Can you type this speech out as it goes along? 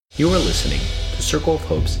You are listening to Circle of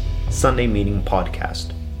Hope's Sunday Meeting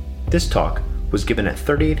Podcast. This talk was given at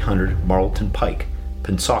 3800 Marlton Pike,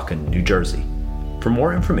 Pennsauken, New Jersey. For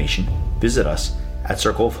more information, visit us at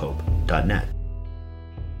circleofhope.net.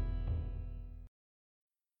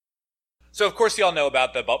 So, of course, you all know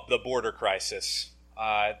about the border crisis.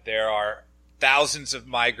 There are thousands of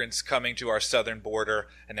migrants coming to our southern border,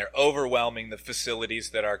 and they're overwhelming the facilities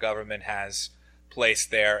that our government has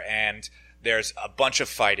placed there. And there's a bunch of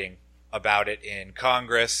fighting about it in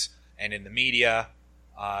Congress and in the media,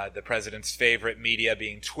 the president's favorite media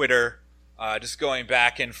being Twitter, just going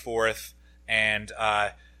back and forth. And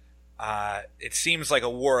it seems like a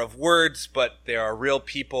war of words, but there are real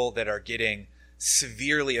people that are getting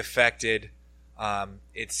severely affected.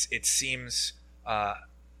 It seems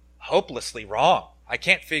hopelessly wrong. I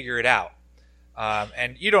can't figure it out.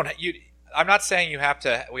 And I'm not saying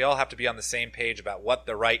we all have to be on the same page about what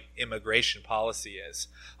the right immigration policy is.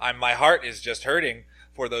 My heart is just hurting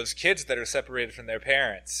for those kids that are separated from their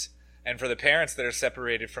parents, and for the parents that are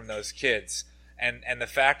separated from those kids, and the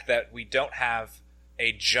fact that we don't have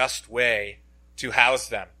a just way to house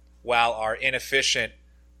them, while our inefficient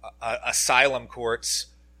asylum courts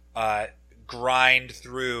grind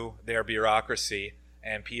through their bureaucracy,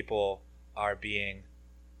 and people are being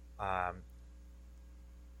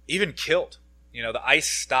even killed. You know, the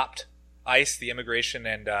ICE, the Immigration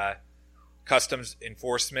and Customs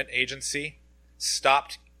Enforcement Agency,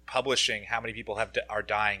 stopped publishing how many people are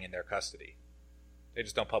dying in their custody. They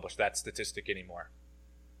just don't publish that statistic anymore.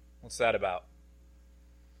 What's that about?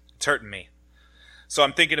 It's hurting me. So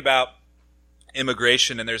I'm thinking about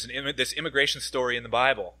immigration, and there's this immigration story in the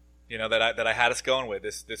Bible, you know, that I had us going with,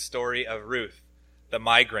 this story of Ruth, the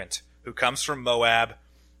migrant who comes from Moab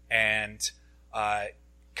and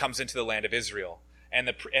comes into the land of Israel.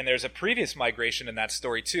 And there's a previous migration in that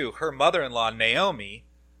story too. Her mother-in-law, Naomi,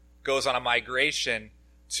 goes on a migration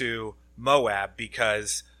to Moab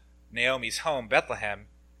because Naomi's home, Bethlehem,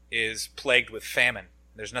 is plagued with famine.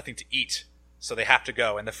 There's nothing to eat, so they have to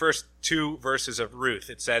go. In the first two verses of Ruth,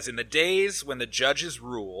 it says, "In the days when the judges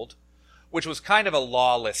ruled," which was kind of a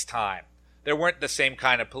lawless time. There weren't the same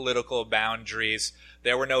kind of political boundaries.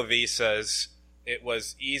 There were no visas. It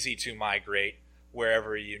was easy to migrate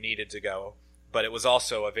wherever you needed to go, but it was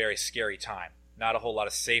also a very scary time. Not a whole lot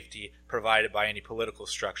of safety provided by any political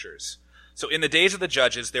structures. So in the days of the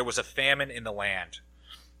judges, there was a famine in the land.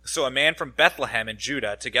 So a man from Bethlehem in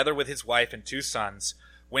Judah, together with his wife and 2 sons,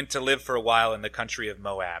 went to live for a while in the country of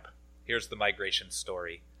Moab. Here's the migration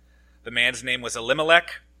story. The man's name was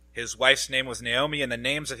Elimelech, his wife's name was Naomi, and the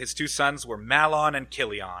names of his 2 sons were Mahlon and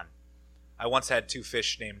Chilion. I once had 2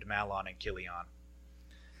 fish named Mahlon and Chilion.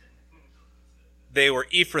 They were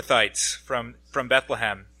Ephrathites from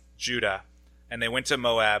Bethlehem, Judah, and they went to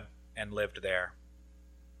Moab and lived there.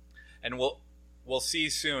 And we'll see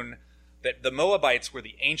soon that the Moabites were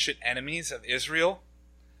the ancient enemies of Israel.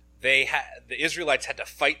 The Israelites had to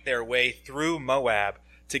fight their way through Moab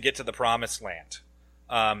to get to the Promised Land.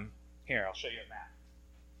 Here, I'll show you a map.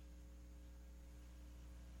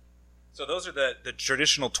 So those are the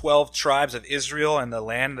traditional 12 tribes of Israel and the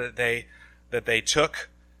land that they took.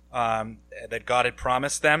 That God had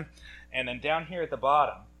promised them. And then down here at the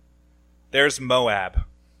bottom, there's Moab.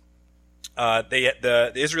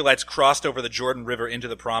 The Israelites crossed over the Jordan River into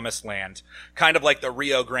the Promised Land, kind of like the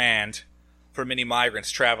Rio Grande for many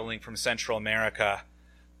migrants traveling from Central America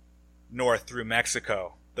north through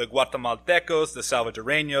Mexico. The Guatemaltecos, the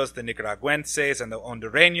Salvadoreños, the Nicaraguenses, and the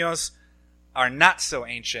Hondureños are not so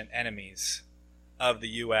ancient enemies of the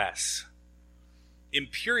U.S.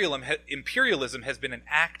 Imperialism has been an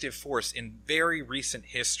active force in very recent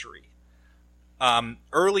history.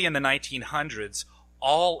 Early in the 1900s,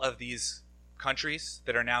 all of these countries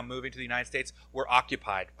that are now moving to the United States were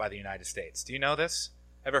occupied by the United States. Do you know this?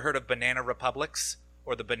 Ever heard of banana republics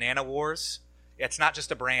or the banana wars? It's not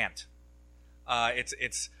just a brand.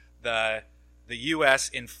 It's the U.S.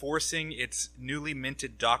 enforcing its newly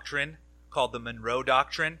minted doctrine called the Monroe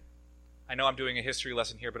Doctrine. I know I'm doing a history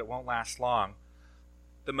lesson here, but it won't last long.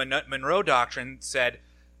 The Monroe Doctrine said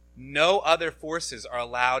no other forces are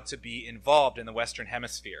allowed to be involved in the Western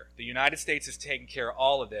Hemisphere. The United States is taking care of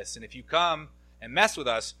all of this, and if you come and mess with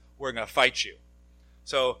us, we're going to fight you.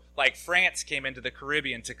 So, like France came into the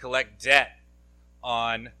Caribbean to collect debt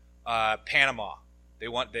on Panama. They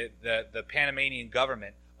want the Panamanian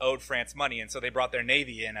government owed France money, and so they brought their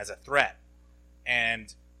navy in as a threat.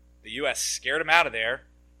 And the U.S. scared them out of there,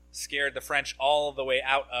 scared the French all the way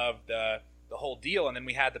out of the whole deal, and then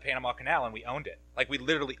we had the Panama Canal, and we owned it. Like, we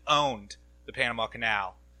literally owned the Panama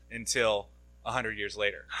Canal until 100 years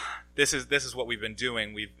later. This is what we've been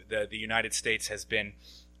doing. The United States has been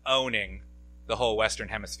owning the whole Western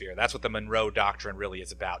Hemisphere. That's what the Monroe Doctrine really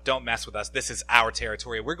is about. Don't mess with us. This is our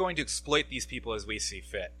territory. We're going to exploit these people as we see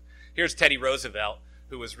fit. Here's Teddy Roosevelt,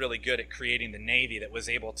 who was really good at creating the Navy that was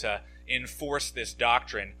able to enforce this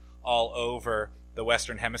doctrine all over the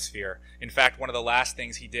Western Hemisphere. In fact, one of the last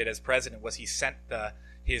things he did as president was he sent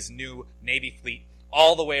his new Navy fleet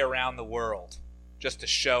all the way around the world just to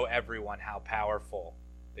show everyone how powerful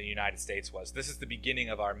the United States was. This is the beginning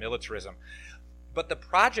of our militarism. But the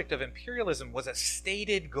project of imperialism was a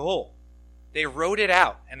stated goal. They wrote it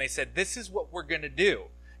out, and they said, this is what we're going to do.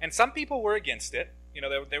 And some people were against it. You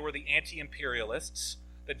know, there were the anti-imperialists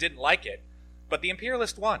that didn't like it. But the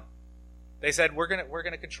imperialists won. They said, we're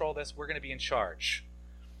going to control this. We're going to be in charge.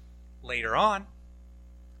 Later on,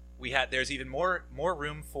 there's even more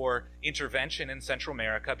room for intervention in Central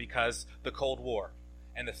America because the Cold War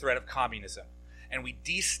and the threat of communism. And we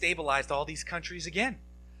destabilized all these countries again.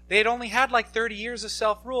 They had only had like 30 years of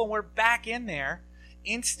self-rule, and we're back in there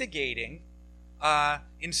instigating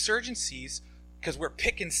insurgencies because we're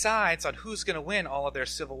picking sides on who's going to win all of their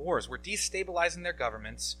civil wars. We're destabilizing their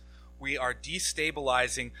governments. We are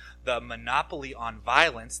destabilizing the monopoly on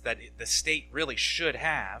violence that the state really should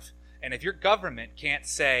have. And if your government can't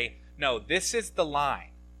say, no, this is the line,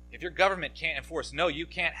 if your government can't enforce, no, you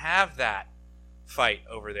can't have that fight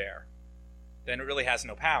over there, then it really has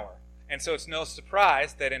no power. And so it's no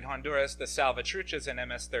surprise that in Honduras, the Salvatruchas and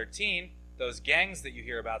MS-13, those gangs that you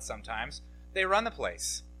hear about sometimes, they run the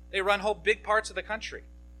place. They run whole big parts of the country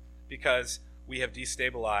because we have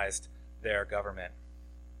destabilized their government.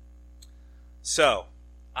 So,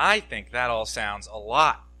 I think that all sounds a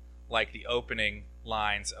lot like the opening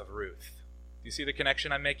lines of Ruth. Do you see the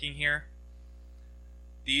connection I'm making here?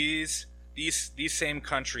 These same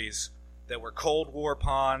countries that were Cold War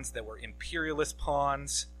pawns, that were imperialist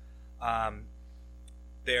pawns,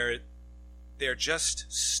 they're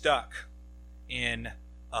just stuck in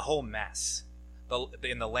a whole mess.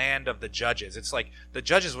 In the land of the judges. It's like the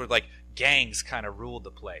judges were like gangs kind of ruled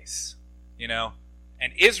the place, you know?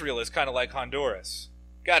 And Israel is kind of like Honduras.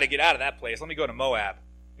 Got to get out of that place. Let me go to Moab.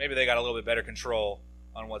 Maybe they got a little bit better control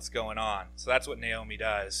on what's going on. So that's what Naomi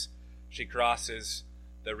does. She crosses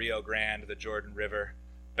the Rio Grande, the Jordan River,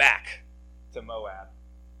 back to Moab,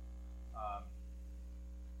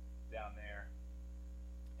 down there,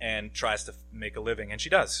 and tries to make a living, and she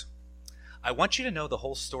does. I want you to know the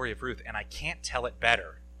whole story of Ruth, and I can't tell it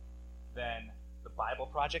better than the Bible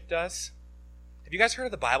Project does. Have you guys heard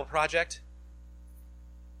of the Bible Project?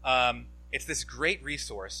 It's this great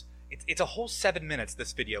resource. It's a whole 7 minutes,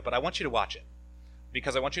 this video, but I want you to watch it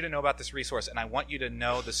because I want you to know about this resource, and I want you to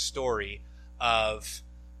know the story of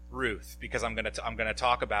Ruth because I'm gonna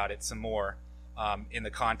talk about it some more in the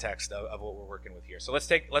context of what we're working with here. So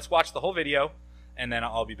let's watch the whole video, and then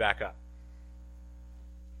I'll be back up.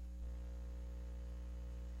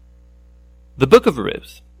 The Book of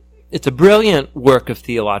Ruth. It's a brilliant work of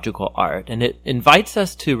theological art, and it invites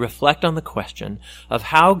us to reflect on the question of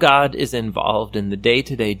how God is involved in the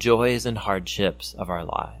day-to-day joys and hardships of our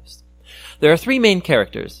lives. There are three main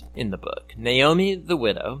characters in the book: Naomi the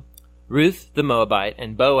widow, Ruth the Moabite,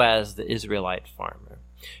 and Boaz the Israelite farmer.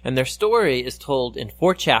 And their story is told in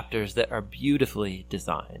 4 chapters that are beautifully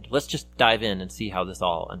designed. Let's just dive in and see how this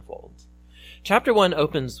all unfolds. Chapter 1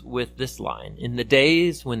 opens with this line, "In the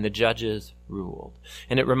days when the judges ruled."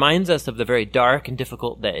 And it reminds us of the very dark and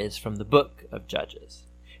difficult days from the book of Judges.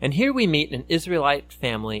 And here we meet an Israelite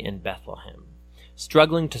family in Bethlehem,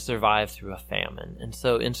 struggling to survive through a famine. And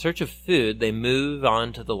so in search of food, they move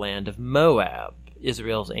on to the land of Moab,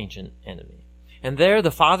 Israel's ancient enemy. And there the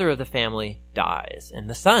father of the family dies, and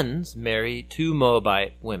the sons marry 2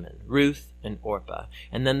 Moabite women, Ruth and Orpah.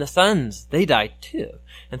 And then the sons, they die too.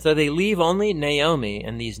 And so they leave only Naomi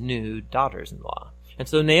and these new daughters-in-law. And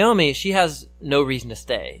so Naomi, she has no reason to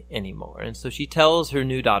stay anymore. And so she tells her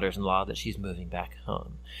new daughters-in-law that she's moving back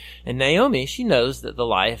home. And Naomi, she knows that the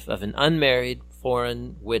life of an unmarried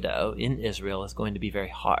foreign widow in Israel is going to be very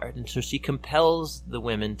hard. And so she compels the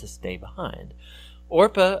women to stay behind.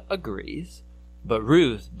 Orpah agrees, but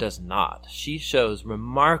Ruth does not. She shows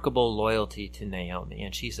remarkable loyalty to Naomi,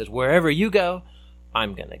 and she says, wherever you go,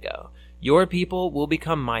 I'm going to go. Your people will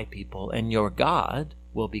become my people, and your God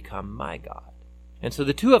will become my God. And so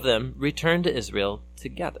the two of them return to Israel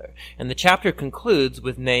together. And the chapter concludes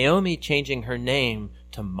with Naomi changing her name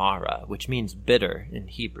to Mara, which means bitter in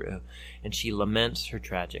Hebrew, and she laments her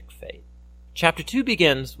tragic fate. Chapter 2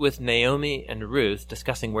 begins with Naomi and Ruth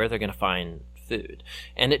discussing where they're going to find food.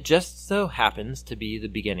 And it just so happens to be the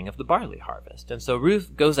beginning of the barley harvest. And so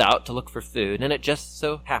Ruth goes out to look for food, and it just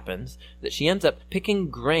so happens that she ends up picking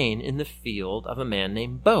grain in the field of a man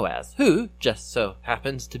named Boaz, who just so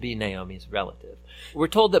happens to be Naomi's relative. We're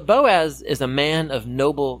told that Boaz is a man of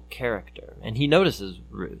noble character, and he notices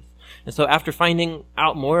Ruth. And so after finding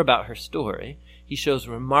out more about her story, he shows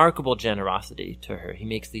remarkable generosity to her. He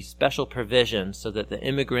makes these special provisions so that the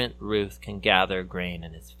immigrant Ruth can gather grain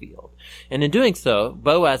in his field. And in doing so,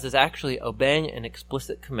 Boaz is actually obeying an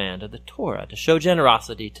explicit command of the Torah to show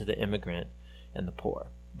generosity to the immigrant and the poor.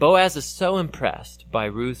 Boaz is so impressed by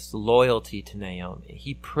Ruth's loyalty to Naomi.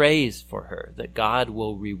 He prays for her, that God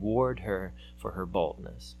will reward her for her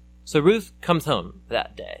boldness. So Ruth comes home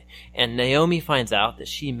that day, and Naomi finds out that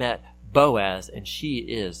she met Boaz, and she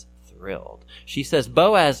is thrilled. She says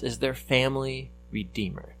Boaz is their family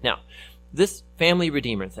redeemer. Now, this family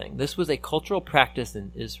redeemer thing, this was a cultural practice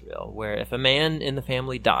in Israel where if a man in the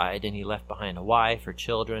family died and he left behind a wife or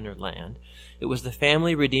children or land, it was the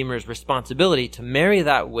family redeemer's responsibility to marry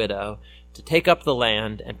that widow, to take up the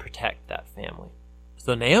land and protect that family.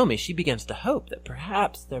 So Naomi, she begins to hope that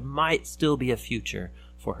perhaps there might still be a future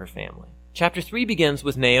for her family. Chapter 3 begins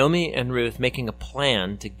with Naomi and Ruth making a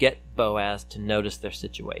plan to get Boaz to notice their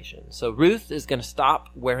situation. So Ruth is going to stop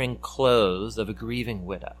wearing clothes of a grieving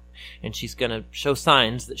widow, and she's going to show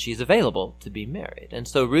signs that she's available to be married. And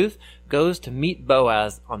so Ruth goes to meet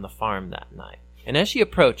Boaz on the farm that night. And as she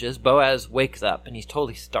approaches, Boaz wakes up and he's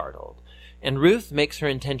totally startled. And Ruth makes her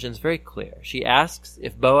intentions very clear. She asks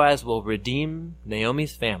if Boaz will redeem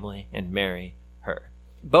Naomi's family and marry her.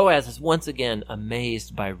 Boaz is once again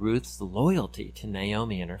amazed by Ruth's loyalty to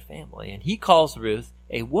Naomi and her family, and he calls Ruth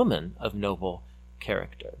a woman of noble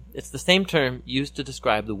character. It's the same term used to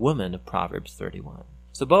describe the woman of Proverbs 31.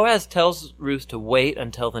 So Boaz tells Ruth to wait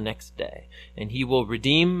until the next day, and he will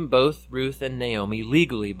redeem both Ruth and Naomi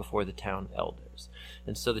legally before the town elders.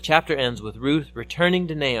 And so the chapter ends with Ruth returning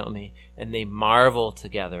to Naomi, and they marvel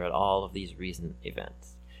together at all of these recent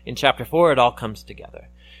events. In chapter 4, it all comes together.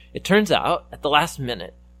 It turns out, at the last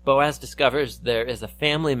minute, Boaz discovers there is a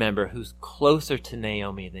family member who's closer to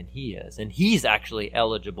Naomi than he is, and he's actually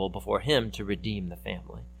eligible before him to redeem the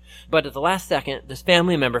family. But at the last second, this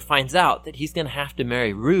family member finds out that he's going to have to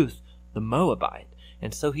marry Ruth, the Moabite,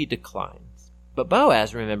 and so he declines. But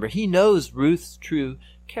Boaz, remember, he knows Ruth's true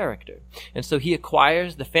character, and so he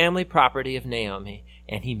acquires the family property of Naomi,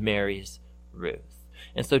 and he marries Ruth.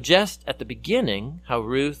 And so just at the beginning, how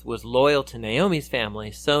Ruth was loyal to Naomi's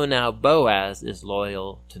family, so now Boaz is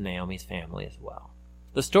loyal to Naomi's family as well.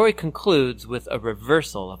 The story concludes with a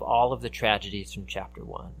reversal of all of the tragedies from chapter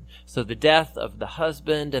 1. So the death of the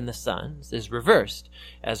husband and the sons is reversed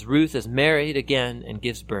as Ruth is married again and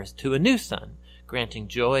gives birth to a new son, granting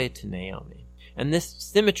joy to Naomi. And this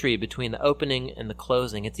symmetry between the opening and the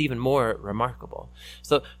closing, it's even more remarkable.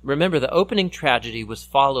 So remember, the opening tragedy was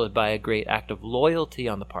followed by a great act of loyalty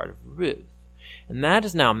on the part of Ruth. And that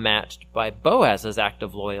is now matched by Boaz's act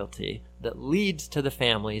of loyalty that leads to the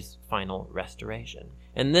family's final restoration.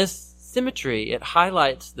 And this symmetry, it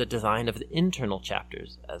highlights the design of the internal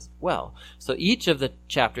chapters as well. So each of the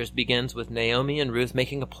chapters begins with Naomi and Ruth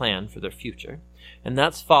making a plan for their future. And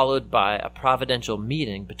that's followed by a providential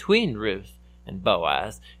meeting between Ruth and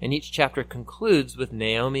Boaz, and each chapter concludes with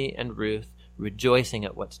Naomi and Ruth rejoicing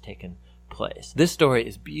at what's taken place. This story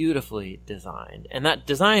is beautifully designed, and that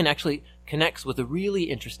design actually connects with a really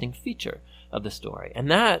interesting feature of the story, and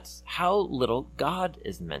that's how little God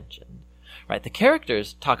is mentioned. Right? The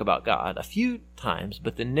characters talk about God a few times,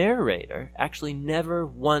 but the narrator actually never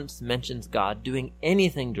once mentions God doing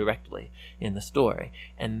anything directly in the story,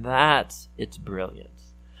 and that's its brilliance.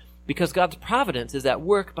 Because God's providence is at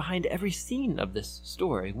work behind every scene of this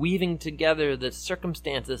story, weaving together the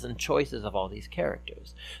circumstances and choices of all these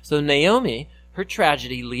characters. So Naomi, her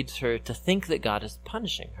tragedy leads her to think that God is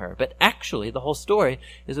punishing her, but actually the whole story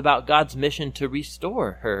is about God's mission to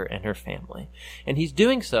restore her and her family. And he's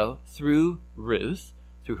doing so through Ruth,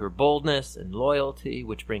 through her boldness and loyalty,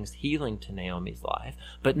 which brings healing to Naomi's life,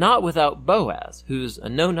 but not without Boaz, who's a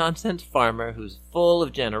no-nonsense farmer who's full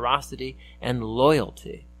of generosity and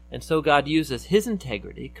loyalty. And so God uses his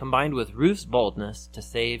integrity combined with Ruth's boldness to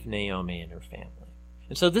save Naomi and her family.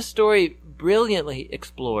 And so this story brilliantly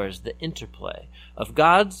explores the interplay of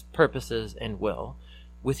God's purposes and will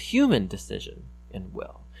with human decision and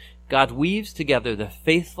will. God weaves together the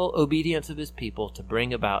faithful obedience of his people to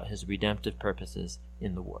bring about his redemptive purposes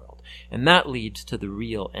in the world. And that leads to the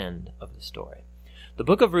real end of the story. The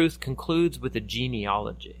book of Ruth concludes with a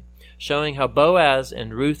genealogy, showing how Boaz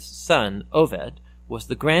and Ruth's son, Oved, was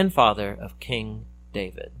the grandfather of King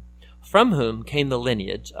David, from whom came the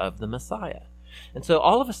lineage of the Messiah. And so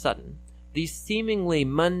all of a sudden, these seemingly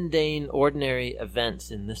mundane, ordinary events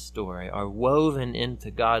in this story are woven into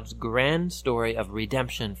God's grand story of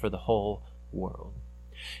redemption for the whole world.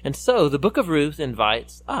 And so the book of Ruth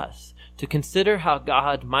invites us to consider how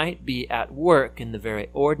God might be at work in the very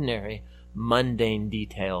ordinary, mundane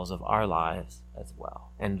details of our lives as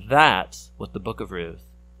well. And that's what the book of Ruth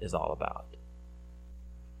is all about.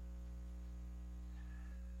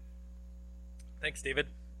 Thanks, David.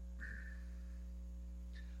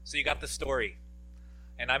 So you got the story,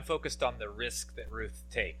 and I'm focused on the risk that Ruth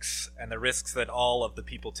takes and the risks that all of the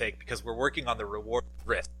people take, because we're working on the reward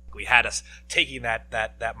risk. We had us taking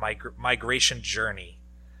that migration journey.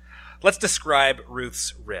 Let's describe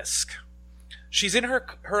Ruth's risk. She's in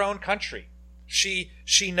her own country. She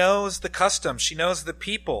knows the customs. She knows the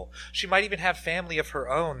people. She might even have family of her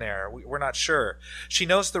own there. We're not sure. She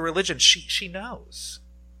knows the religion. She knows.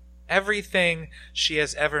 Everything she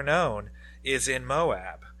has ever known is in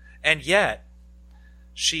Moab. And yet,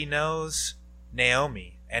 she knows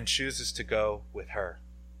Naomi and chooses to go with her.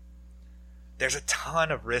 There's a ton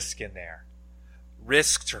of risk in there.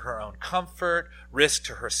 Risk to her own comfort, risk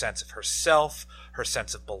to her sense of herself, her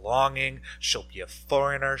sense of belonging. She'll be a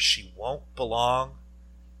foreigner. She won't belong.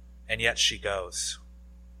 And yet she goes.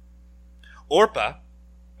 Orpah,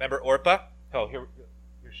 remember Orpah? Oh, here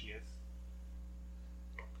she is.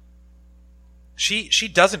 She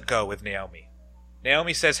doesn't go with Naomi.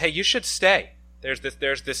 Naomi says, hey, you should stay. There's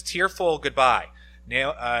this tearful goodbye.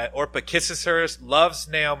 Orpah kisses her, loves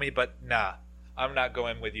Naomi, but nah, I'm not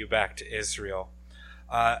going with you back to Israel.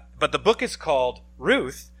 But the book is called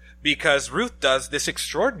Ruth because Ruth does this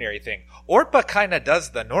extraordinary thing. Orpah kind of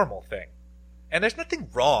does the normal thing. And there's nothing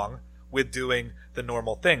wrong with doing the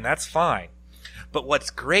normal thing. That's fine. But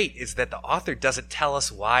what's great is that the author doesn't tell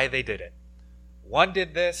us why they did it. One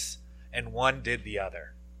did this and one did the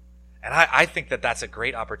other. And I think that that's a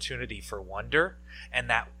great opportunity for wonder, and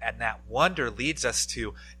that wonder leads us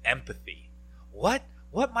to empathy. What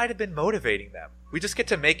might have been motivating them? We just get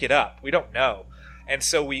to make it up. We don't know. And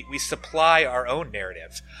so we supply our own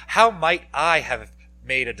narrative. How might I have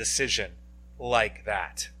made a decision like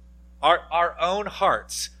that? Our own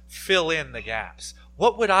hearts fill in the gaps.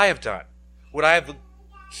 What would I have done? Would I have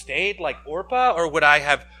stayed like Orpah, or would I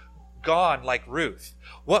have gone like Ruth?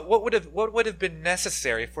 What would have been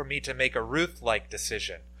necessary for me to make a Ruth-like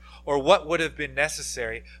decision? Or what would have been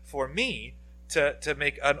necessary for me to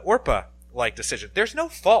make an Orpah-like decision? There's no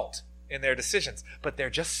fault in their decisions, but they're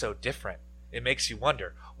just so different. It makes you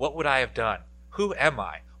wonder, what would I have done? Who am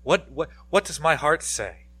I? What does my heart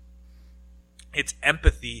say? It's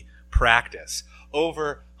empathy practice.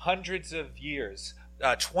 Over hundreds of years,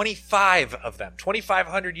 25 of them,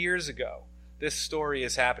 2,500 years ago, this story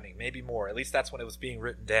is happening, maybe more. At least that's when it was being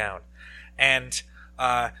written down. And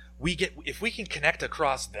if we can connect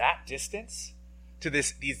across that distance to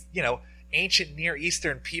these ancient Near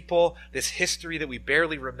Eastern people, this history that we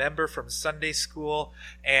barely remember from Sunday school,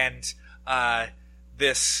 and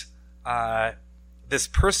this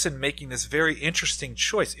person making this very interesting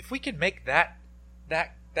choice. If we can make that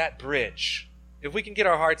bridge, if we can get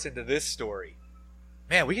our hearts into this story,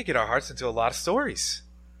 man, we could get our hearts into a lot of stories.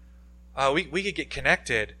 We could get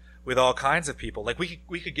connected with all kinds of people. Like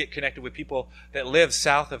we could get connected with people that live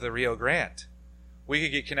south of the Rio Grande. We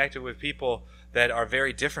could get connected with people that are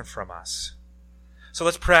very different from us. So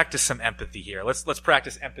let's practice some empathy here. Let's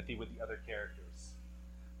practice empathy with the other characters.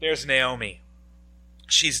 There's Naomi.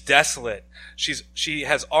 She's desolate. She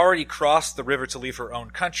has already crossed the river to leave her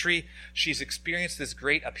own country. She's experienced this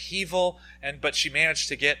great upheaval, but she managed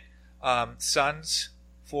to get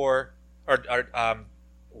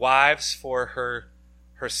wives for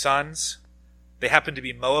her sons. They happen to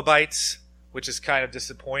be Moabites, which is kind of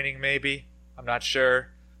disappointing maybe. I'm not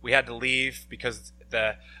sure. We had to leave because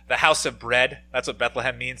the house of bread, that's what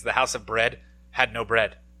Bethlehem means, the house of bread, had no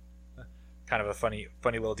bread. Kind of a funny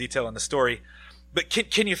little detail in the story. But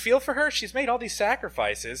can you feel for her? She's made all these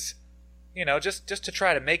sacrifices, just to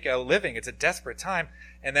try to make a living. It's a desperate time.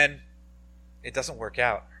 And then it doesn't work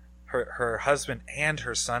out. Her husband and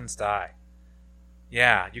her sons die.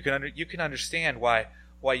 Yeah, you can understand why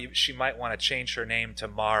she might want to change her name to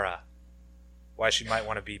Mara, why she might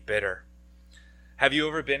want to be bitter. Have you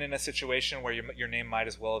ever been in a situation where your name might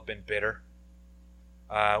as well have been bitter?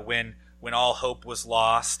 When all hope was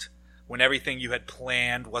lost, when everything you had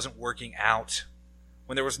planned wasn't working out,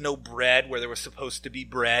 when there was no bread where there was supposed to be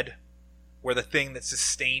bread, where the thing that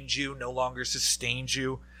sustained you no longer sustained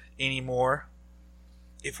you anymore.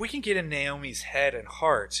 If we can get in Naomi's head and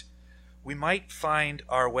heart, we might find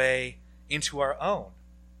our way into our own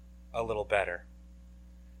a little better.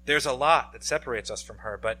 There's a lot that separates us from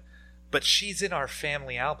her, but she's in our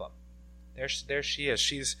family album. There she is.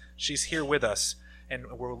 She's here with us, and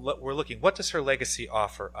we're looking. What does her legacy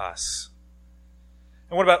offer us?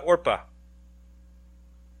 And what about Orpah?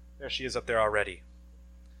 There she is up there already.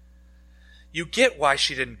 You get why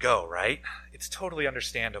she didn't go, right? It's totally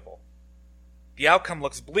understandable. The outcome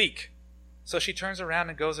looks bleak, so she turns around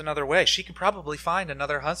and goes another way. She could probably find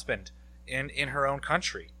another husband in her own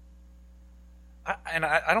country.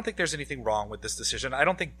 I don't think there's anything wrong with this decision. I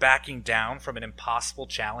don't think backing down from an impossible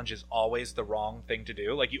challenge is always the wrong thing to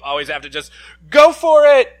do. Like, you always have to just go for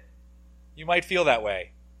it. You might feel that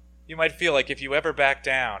way. You might feel like if you ever back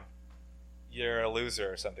down, you're a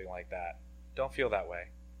loser or something like that. Don't feel that way.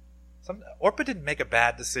 Orpah didn't make a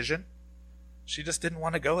bad decision. She just didn't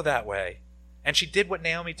want to go that way. And she did what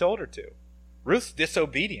Naomi told her to. Ruth's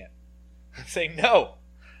disobedient, saying, no,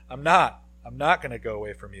 I'm not going to go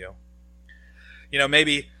away from you. You know,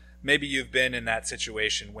 maybe you've been in that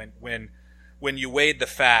situation when you weighed the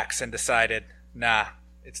facts and decided, nah,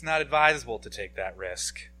 it's not advisable to take that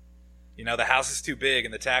risk. You know, the house is too big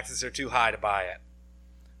and the taxes are too high to buy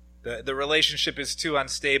it. The relationship is too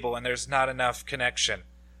unstable and there's not enough connection.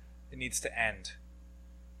 It needs to end.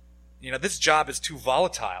 You know, this job is too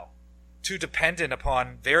volatile, too dependent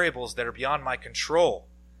upon variables that are beyond my control.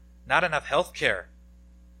 Not enough health care.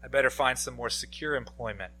 I better find some more secure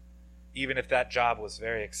employment, even if that job was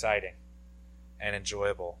very exciting and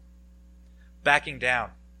enjoyable. Backing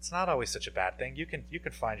down, it's not always such a bad thing. You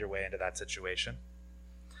can find your way into that situation.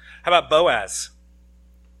 How about Boaz?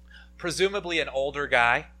 Presumably an older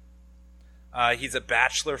guy. He's a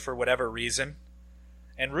bachelor for whatever reason.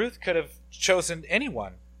 And Ruth could have chosen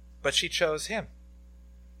anyone, but she chose him.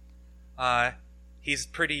 He's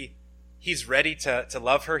ready to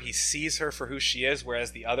love her. He sees her for who she is,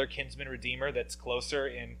 whereas the other kinsman redeemer that's closer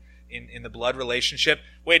in the blood relationship,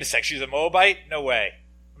 wait a sec, she's a Moabite? No way.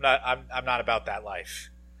 I'm not about that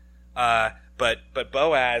life. But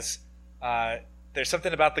Boaz, there's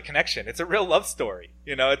something about the connection. It's a real love story.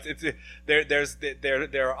 You know,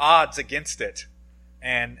 there are odds against it,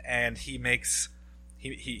 and he makes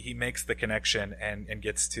the connection and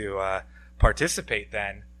gets to participate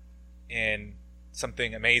then in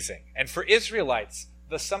something amazing. And for Israelites,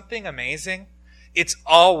 the something amazing, it's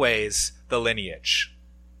always the lineage.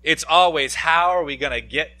 It's always, how are we going to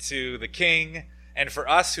get to the king? And for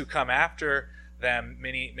us who come after them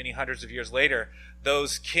many, many hundreds of years later,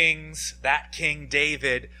 those kings, that King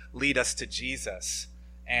David, lead us to Jesus.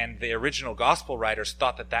 And the original gospel writers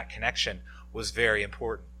thought that connection was very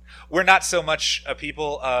important. We're not so much a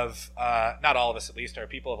people of, not all of us at least, are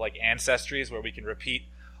people of like ancestries where we can repeat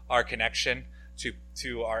our connection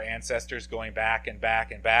to our ancestors going back and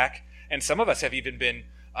back and back. And some of us have even been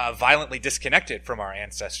violently disconnected from our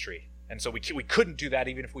ancestry. And so we couldn't do that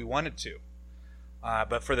even if we wanted to.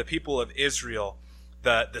 But for the people of Israel,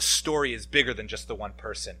 the story is bigger than just the one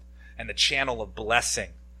person. And the channel of blessing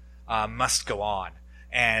must go on.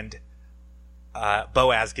 And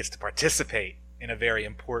Boaz gets to participate in a very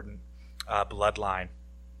important bloodline.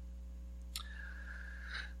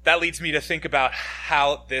 That leads me to think about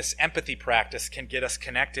how this empathy practice can get us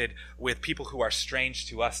connected with people who are strange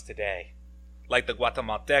to us today, like the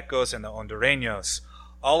Guatemaltecos and the Hondureños.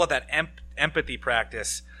 All of that empathy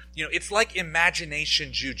practice, you know, it's like imagination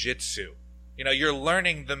jujitsu. You know, you're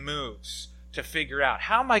learning the moves to figure out,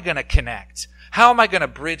 how am I going to connect? How am I going to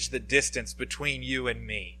bridge the distance between you and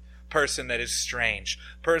me? Person that is strange,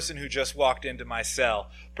 person who just walked into my cell,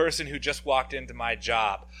 person who just walked into my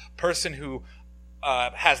job, person who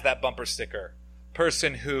has that bumper sticker,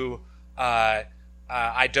 person who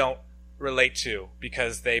I don't relate to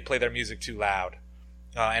because they play their music too loud,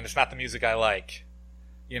 and it's not the music I like.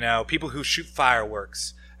 You know, people who shoot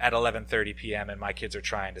fireworks at 11:30 p.m. and my kids are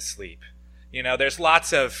trying to sleep. You know, there's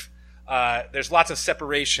lots of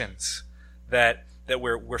separations that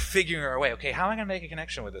we're figuring our way. Okay, how am I going to make a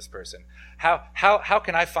connection with this person? How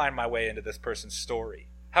can I find my way into this person's story?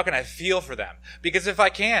 How can I feel for them? Because if I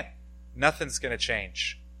can't, nothing's going to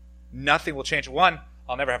change. Nothing will change. One,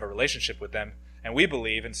 I'll never have a relationship with them. And we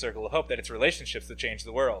believe in Circle of Hope that it's relationships that change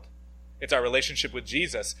the world. It's our relationship with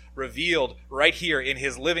Jesus revealed right here in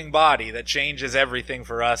his living body that changes everything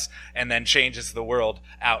for us and then changes the world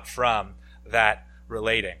out from that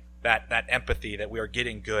relating, that empathy that we are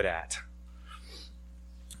getting good at.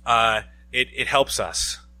 It helps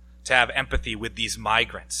us to have empathy with these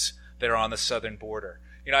migrants that are on the southern border.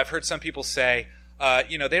 You know, I've heard some people say,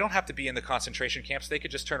 they don't have to be in the concentration camps. They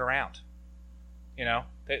could just turn around. You know,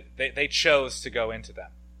 they chose to go into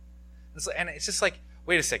them. And it's just like,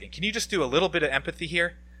 wait a second. Can you just do a little bit of empathy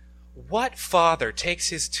here? What father takes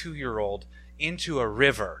his 2-year-old into a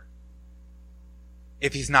river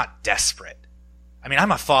if he's not desperate? I mean,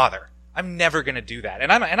 I'm a father. I'm never going to do that.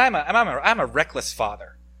 And I'm a reckless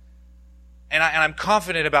father. And I'm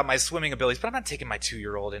confident about my swimming abilities, but I'm not taking my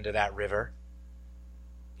 2-year-old into that river.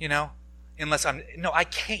 You know, I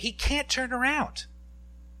can't, he can't turn around.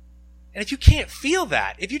 And if you can't feel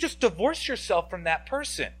that, if you just divorce yourself from that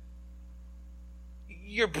person,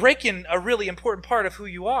 you're breaking a really important part of who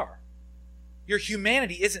you are. Your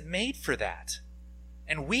humanity isn't made for that.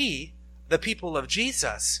 And we, the people of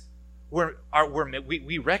Jesus,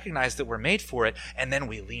 we recognize that we're made for it, and then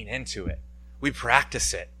we lean into it. We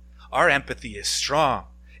practice it. Our empathy is strong.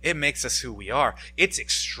 It makes us who we are. It's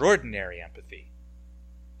extraordinary empathy.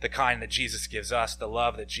 The kind that Jesus gives us, the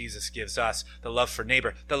love that Jesus gives us, the love for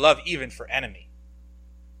neighbor, the love even for enemy.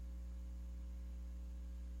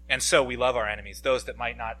 And so we love our enemies, those that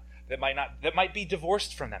might be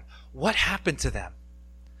divorced from them. What happened to them?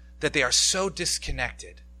 That they are so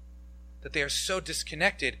disconnected. That they are so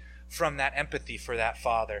disconnected from that empathy for that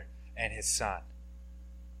father and his son.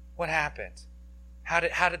 What happened? How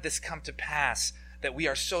did this come to pass that we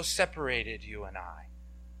are so separated, you and I?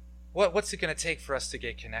 What's it going to take for us to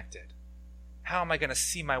get connected? How am I going to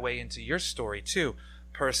see my way into your story too?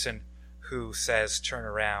 Person who says turn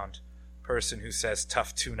around. Person who says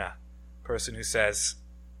tough tuna. Person who says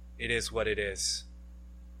it is what it is.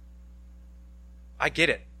 I get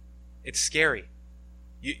it. It's scary.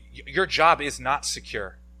 Your job is not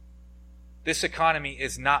secure. This economy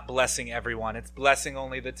is not blessing everyone. It's blessing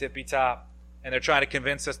only the tippy top. And they're trying to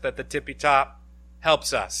convince us that the tippy top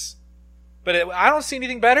helps us. But I don't see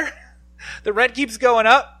anything better. The rent keeps going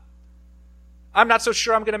up. I'm not so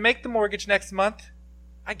sure I'm going to make the mortgage next month.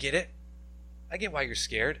 I get it. I get why you're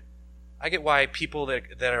scared. I get why people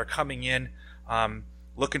that are coming in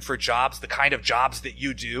looking for jobs, the kind of jobs that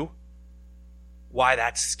you do, why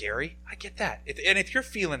that's scary. I get that. And if you're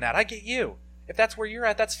feeling that, I get you. If that's where you're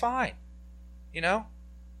at, that's fine. You know?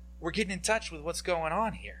 We're getting in touch with what's going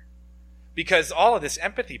on here. Because all of this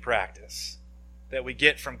empathy practice that we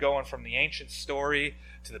get from going from the ancient story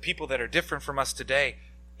to the people that are different from us today,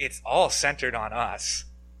 it's all centered on us,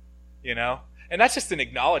 you know? And that's just an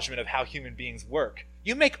acknowledgement of how human beings work.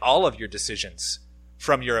 You make all of your decisions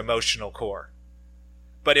from your emotional core.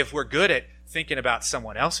 But if we're good at thinking about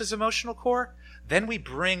someone else's emotional core, then we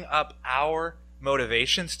bring up our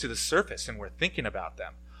motivations to the surface and we're thinking about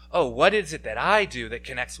them. Oh, what is it that I do that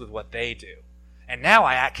connects with what they do? And now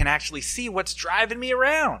I can actually see what's driving me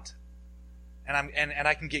around. And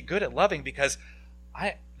I can get good at loving because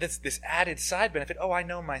this added side benefit, I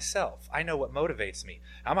know myself. I know what motivates me.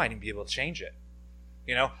 I might even be able to change it.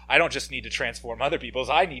 You know, I don't just need to transform other people's.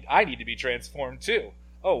 I need to be transformed too.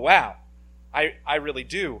 Oh, wow. I really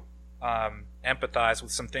do empathize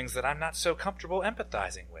with some things that I'm not so comfortable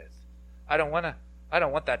empathizing with. I don't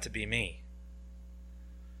want that to be me.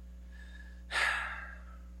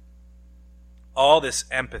 All this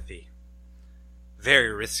empathy,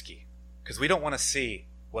 very risky, because we don't want to see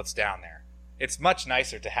what's down there. It's much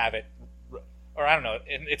nicer to have it, or I don't know,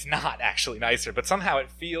 it's not actually nicer, but somehow it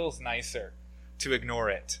feels nicer to ignore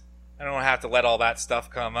it. I don't have to let all that stuff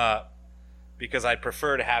come up, because I'd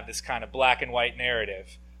prefer to have this kind of black and white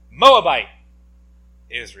narrative. Moabite,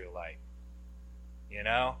 Israelite, you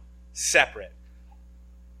know, separate.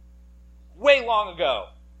 Way long ago.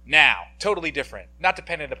 Now, totally different, not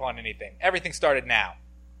dependent upon anything. Everything started now,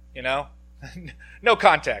 you know? No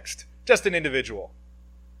context, just an individual.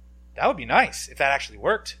 That would be nice if that actually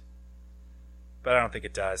worked. But I don't think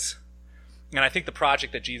it does. And I think the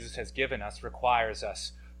project that Jesus has given us requires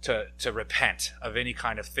us to repent of any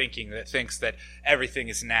kind of thinking that thinks that everything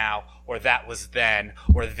is now, or that was then,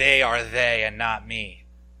 or they are they and not me.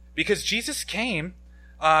 Because Jesus came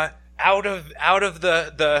out of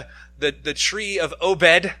the tree of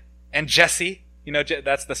Obed and Jesse. You know,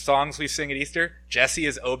 that's the songs we sing at Easter. Jesse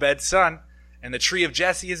is Obed's son. And the tree of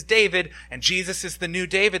Jesse is David. And Jesus is the new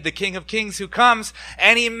David, the King of Kings who comes.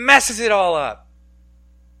 And he messes it all up.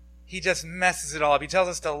 He just messes it all up. He tells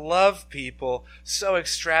us to love people so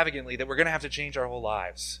extravagantly that we're going to have to change our whole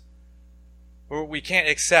lives. We can't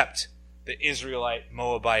accept the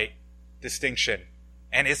Israelite-Moabite distinction.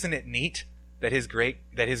 And isn't it neat that his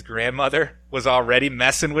grandmother was already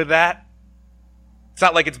messing with that? It's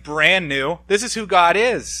not like it's brand new. This is who God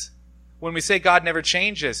is. When we say God never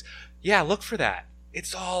changes, yeah, look for that.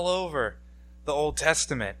 It's all over the Old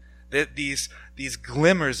Testament. These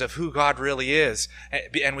glimmers of who God really is.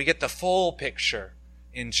 And we get the full picture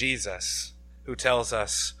in Jesus, who tells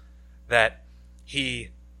us that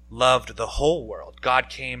he loved the whole world. God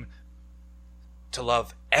came to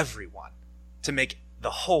love everyone, to make the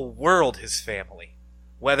whole world his family.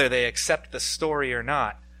 Whether they accept the story or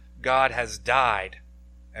not, God has died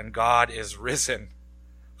and God is risen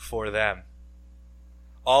for them.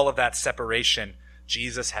 All of that separation,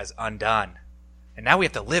 Jesus has undone. And now we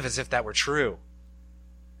have to live as if that were true.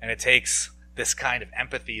 And it takes this kind of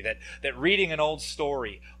empathy that reading an old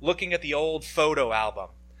story, looking at the old photo album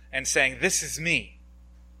and saying, this is me.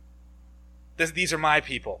 These are my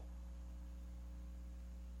people.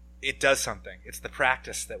 It does something. It's the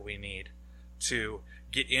practice that we need to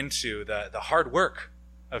get into the hard work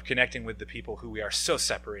of connecting with the people who we are so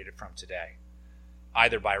separated from today,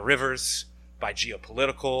 either by rivers, by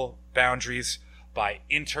geopolitical boundaries, by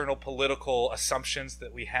internal political assumptions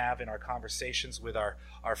that we have in our conversations with our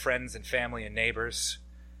friends and family and neighbors.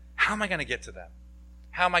 How am I going to get to them?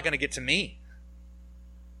 How am I going to get to me?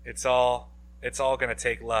 It's all going to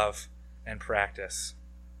take love and practice.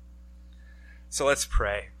 So let's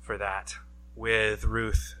pray for that with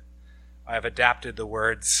Ruth. I have adapted the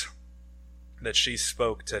words that she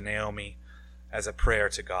spoke to Naomi as a prayer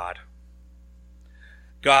to God.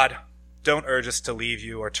 God, don't urge us to leave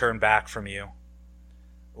you or turn back from you.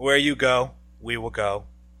 Where you go, we will go.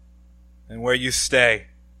 And where you stay,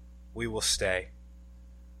 we will stay.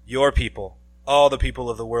 Your people, all the people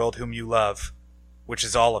of the world whom you love, which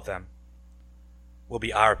is all of them, will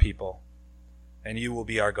be our people, and you will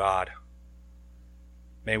be our God.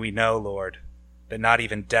 May we know, Lord, that not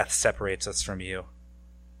even death separates us from you,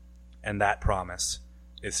 and that promise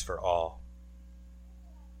is for all.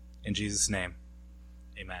 In Jesus' name,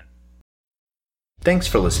 amen. Thanks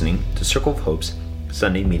for listening to Circle of Hope's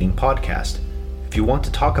Sunday Meeting Podcast. If you want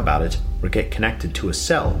to talk about it or get connected to a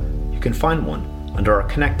cell, you can find one under our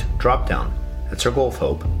Connect dropdown at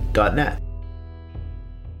circleofhope.net.